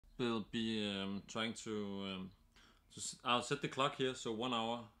will be trying to I'll set the clock here, so 1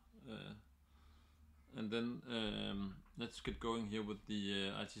 hour, and then let's get going here with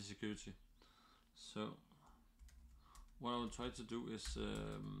the IT security. So what I will try to do is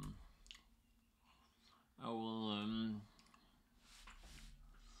I will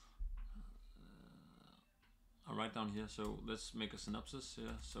I'll write down here. So let's make a synopsis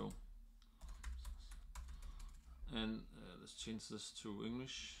here. So and let's change this to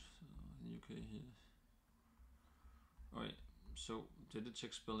English. In UK here. Alright, so did it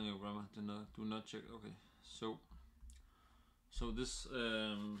check spelling or grammar? Do not check. Okay, so this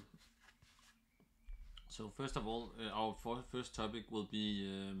so first of all, our first topic will be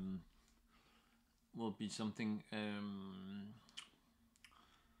something.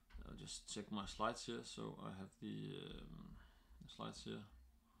 I'll just check my slides here. So I have the slides here.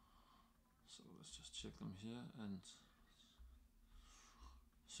 So let's just check them here. And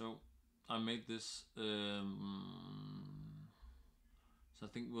so I made this. So I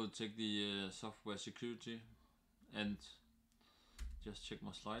think we'll take the software security and just check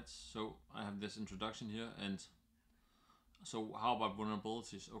my slides. So I have this introduction here, and so how about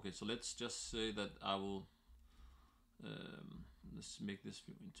vulnerabilities? Okay, so let's just say that I will let's make this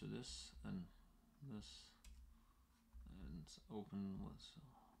view into this and this and open what. So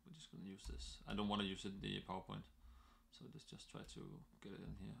we're just gonna use this. I don't want to use it in the PowerPoint, so let's just try to get it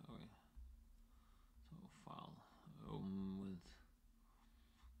in here. Okay, so file with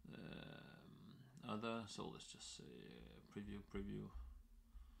other. So let's just say preview.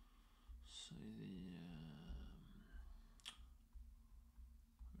 Say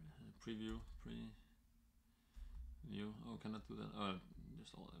the preview. Oh, cannot do that. Oh,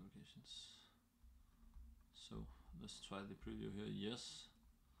 just all applications. So let's try the preview here. Yes.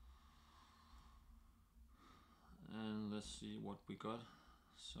 And let's see what we got.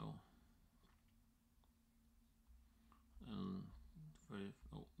 So and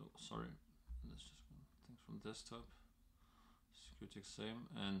oh no, sorry. Let's just go things from desktop. Security exam,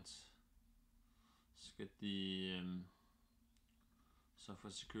 and let's get the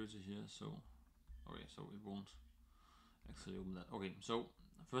software security here. So okay, so it won't actually open that. Okay, so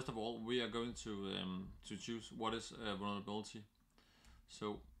first of all, we are going to choose what is a vulnerability.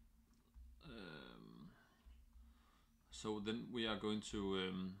 So so then we are going to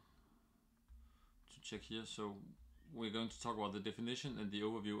check here. So we're going to talk about the definition and the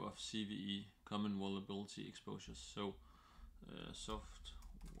overview of CVE, common vulnerability exposures. So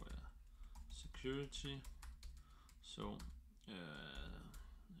software security. So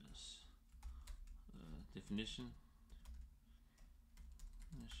yes, definition.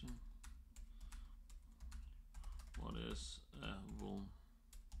 What is a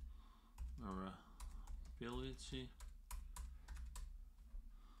vulnerability?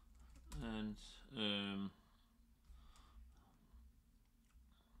 And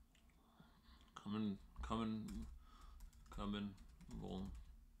common vulnerabilities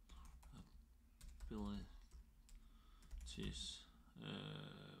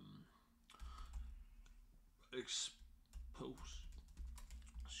exposures.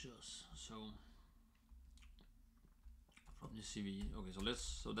 So from the CVE. Okay,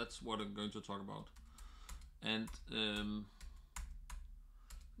 so that's what I'm going to talk about, and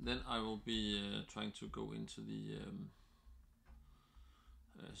then I will be trying to go into the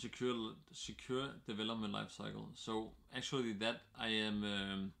secure development lifecycle. So actually that I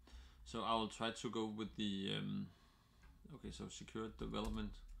am so I will try to go with the okay, so secure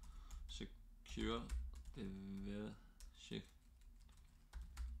development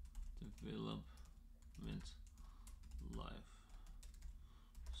life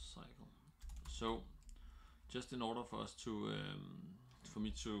cycle. So just in order for us to for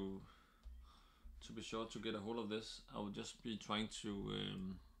me to be sure to get a hold of this, I will just be trying to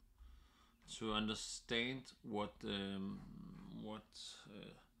understand what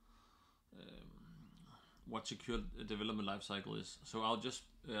secure development lifecycle is. So I'll just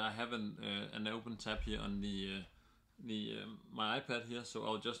I have an open tab here on the my iPad here. So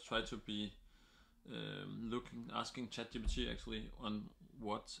I'll just try to be asking ChatGPT actually on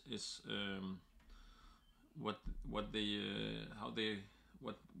what is what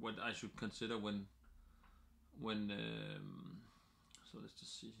I should consider when so let's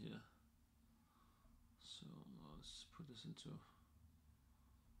just see here. So let's put this into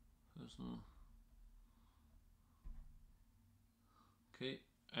personal. Okay,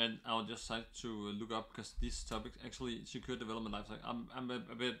 and I'll just try to look up, because these topics actually secure development lifecycle. I'm a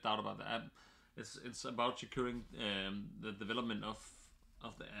bit doubt about that. It's about securing the development of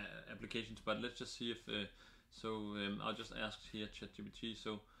the applications, but let's just see if so I'll just ask here ChatGPT.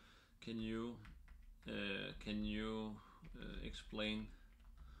 So can you explain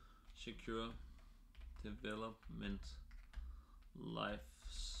secure development life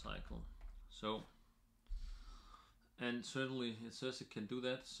cycle? So, and certainly it says it can do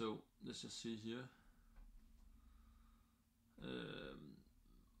that, so let's just see here.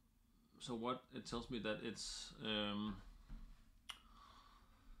 So what it tells me that it's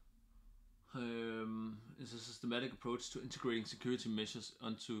is a systematic approach to integrating security measures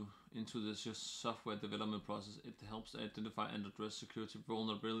into the software development process. It helps identify and address security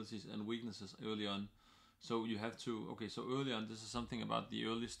vulnerabilities and weaknesses early on. So you have to, okay, so early on, this is something about the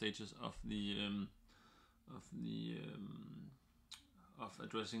early stages of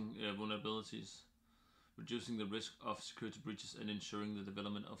addressing vulnerabilities, reducing the risk of security breaches, and ensuring the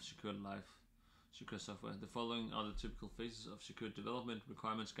development of secure software. The following are the typical phases of security development: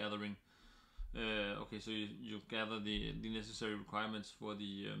 requirements gathering. Okay, so you gather the necessary requirements for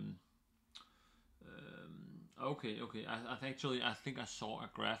the okay. I think I saw a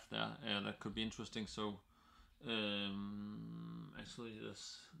graph there that could be interesting. So actually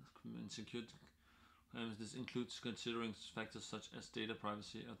this security this includes considering factors such as data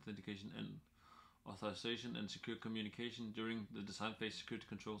privacy, authentication and authorization, and secure communication. During the design phase, security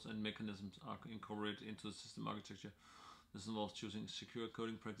controls and mechanisms are incorporated into the system architecture. This involves choosing secure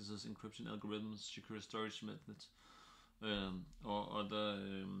coding practices, encryption algorithms, secure storage methods, or other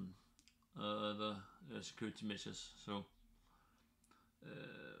security measures. So,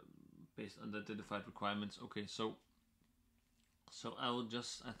 based on the identified requirements. Okay, so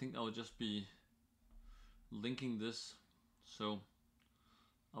I think I will just be linking this. So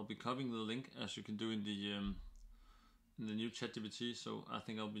I'll be copying the link, as you can do in the new ChatGPT. So I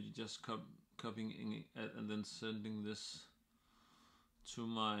think I'll be just copying it and then sending this to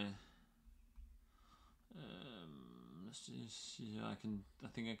my let's see here. I think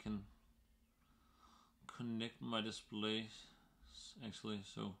I can connect my display actually.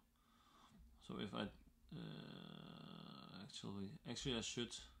 So if I actually I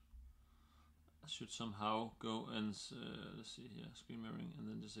should somehow go and let's see here, screen mirroring, and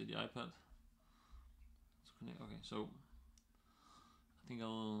then just say the iPad. Let's connect. Okay, so I think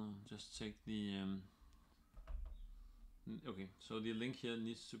I'll just take the okay, so the link here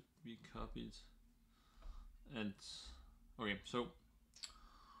needs to be copied, and okay, so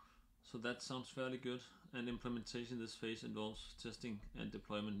that sounds fairly good. And implementation this phase involves testing and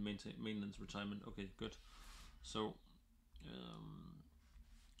deployment, maintenance, retirement. Okay, good. So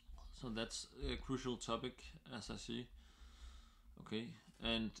so that's a crucial topic, as I see. Okay,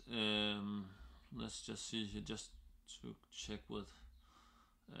 and let's just see here, just to check with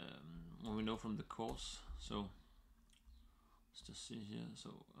what we know from the course. So let's just see here.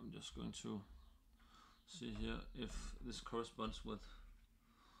 So I'm just going to see here if this corresponds with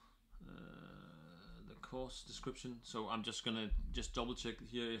the course description. So I'm just gonna double check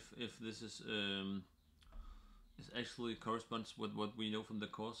here if this is actually corresponds with what we know from the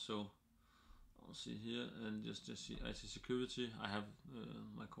course. So I'll see here and just see IT security. I have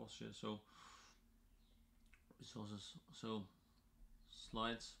my course here. So resources. So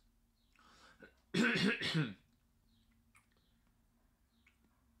slides.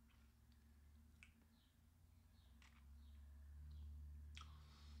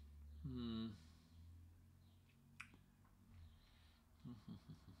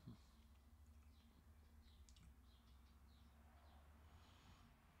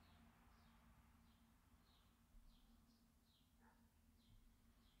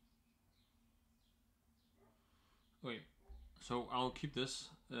 Okay, so I'll keep this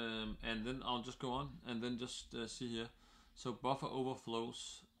and then I'll just go on and then just see here. So buffer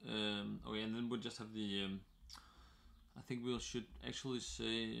overflows. Okay, and then we'll just have the I think we should actually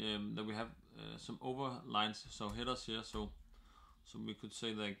say that we have some overlines, so headers here. So we could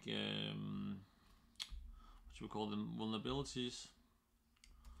say like what should we call them? Vulnerabilities.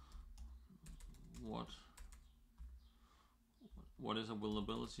 What is a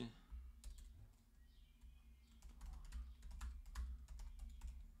vulnerability?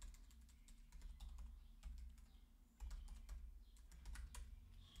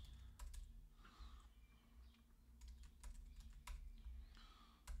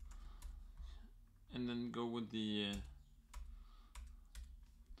 And then go with the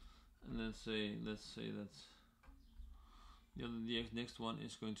and then say, let's say that the next one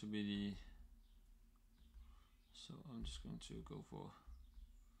is going to be the, so I'm just going to go for,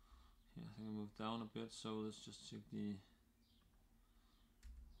 yeah, I think I move down a bit. So let's just check the,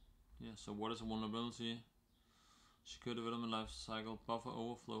 yeah, so what is a vulnerability? Secure development life cycle, buffer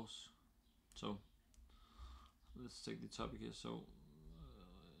overflows. So let's take the topic here. So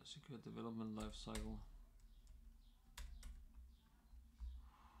secure development life cycle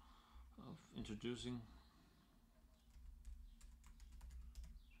of introducing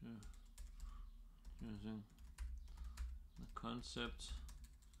using the concept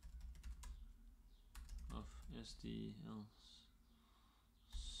of SDLC.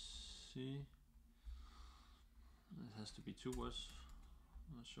 It has to be 2 words.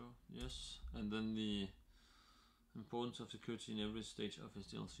 I'm not sure. Yes, and then the importance of security in every stage of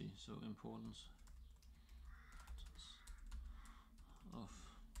SDLC. So importance of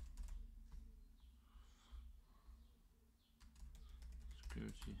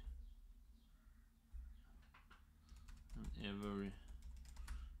security in every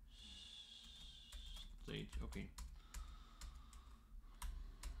stage. Okay.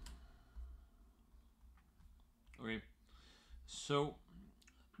 Okay. So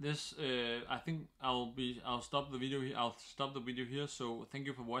this I think I'll stop the video here. I'll stop the video here. So thank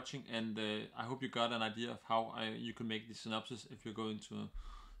you for watching, and I hope you got an idea of how you can make the synopsis if you're going to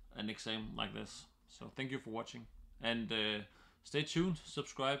an exam like this. So thank you for watching, and stay tuned,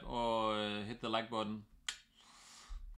 subscribe, or hit the like button